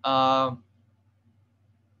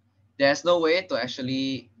 there's no way to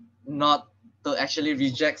actually not to actually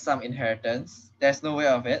reject some inheritance. There's no way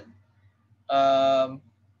of it. That's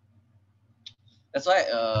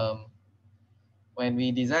why when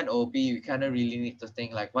we design OP, we kind of really need to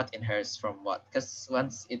think like what inherits from what. Because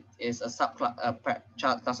once it is a subclass, a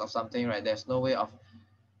child class of something, right? There's no way of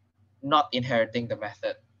not inheriting the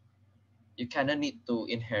method. You kind of need to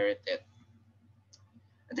inherit it.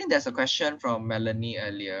 I think there's a question from Melanie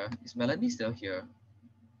earlier. Is Melanie still here?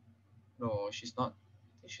 No, she's not.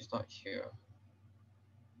 I think she's not here.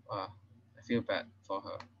 Wow, I feel bad for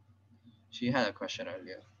her. She had a question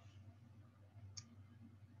earlier.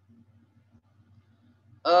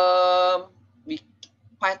 We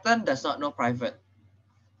Python does not know private.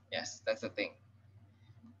 Yes, that's the thing.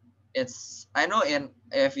 It's I know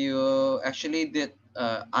if you actually did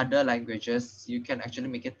other languages, you can actually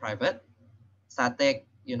make it private, static,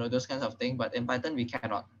 you know, those kinds of things. But in Python, we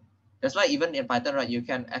cannot. That's why even in Python, right, you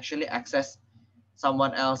can actually access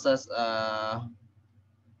someone else's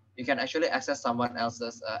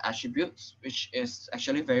attributes, which is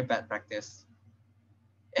actually very bad practice.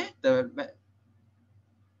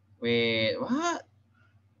 Wait, what?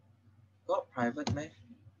 Got private, man?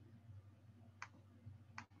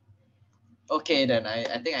 Okay, then I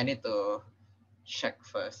think I need to check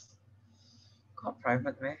first. Got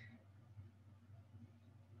private, man?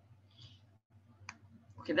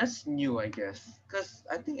 Okay, that's new, I guess. Because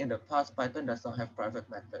I think in the past, Python does not have private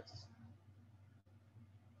methods.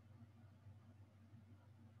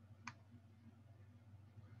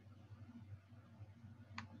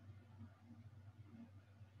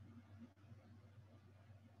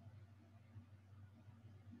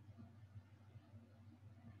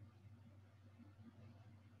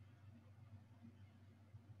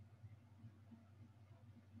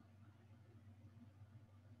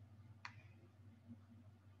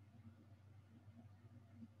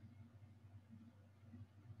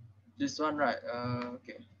 This one, right?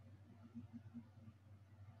 Okay.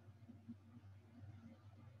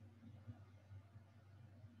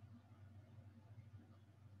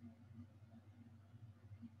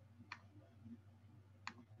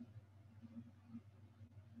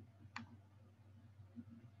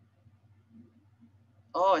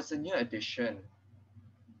 Oh, it's a new edition.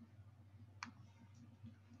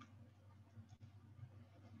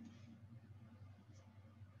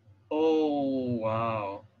 Oh,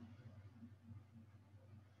 wow.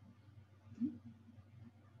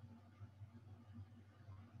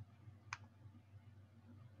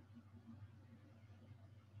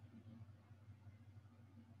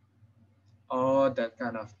 Oh, that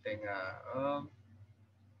kind of thing.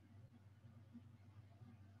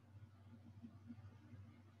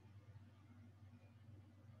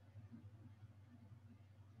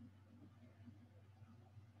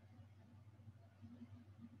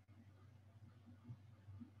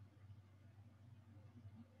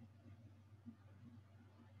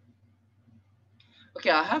 Okay,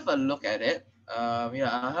 I'll have a look at it. Yeah,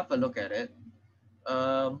 I'll have a look at it.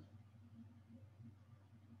 Um,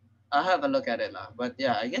 I'll have a look at it lah. But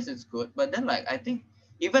yeah, I guess it's good. But then like I think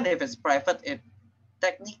even if it's private, it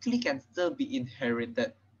technically can still be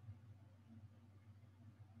inherited.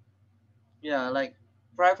 Yeah, like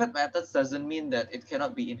private methods doesn't mean that it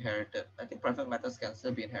cannot be inherited. I think private methods can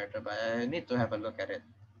still be inherited, but I need to have a look at it.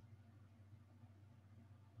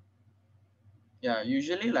 Yeah,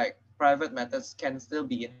 usually like private methods can still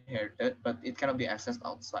be inherited, but it cannot be accessed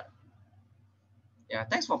outside. Yeah,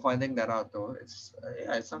 thanks for finding that out though. It's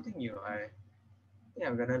yeah, it's something new. I think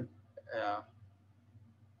I'm gonna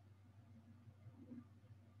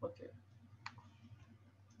okay.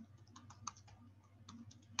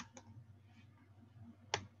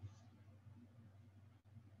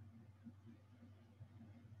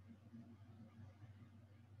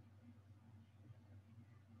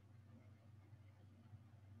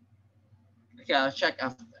 Okay,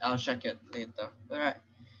 I'll check it later. All right.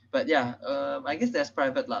 But yeah, I guess there's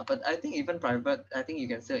private lah. But I think even private, I think you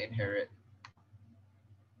can still inherit.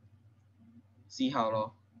 See how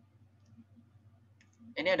long.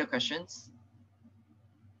 Any other questions?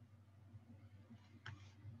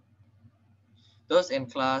 Those in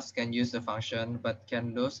class can use the function, but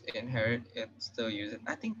can those inherit it still use it?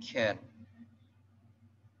 I think can.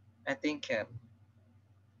 I think can.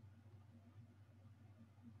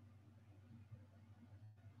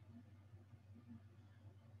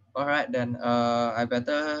 All right then. I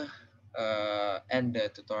better end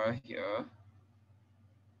the tutorial here.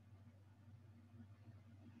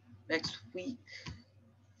 Next week,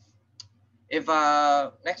 if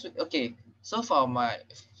next week, okay. So for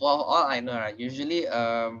all I know, right, usually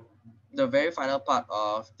the very final part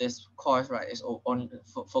of this course, right, is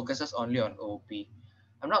focuses only on OOP.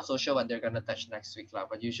 I'm not so sure what they're gonna touch next week lah,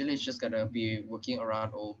 but usually it's just gonna be working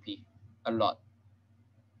around OOP a lot.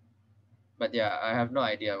 But yeah, I have no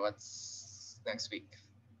idea what's next week.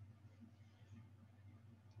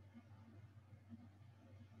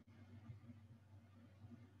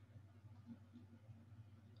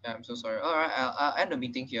 Yeah, I'm so sorry. All right, I'll end the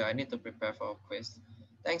meeting here. I need to prepare for a quiz.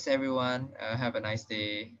 Thanks everyone. Have a nice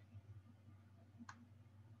day.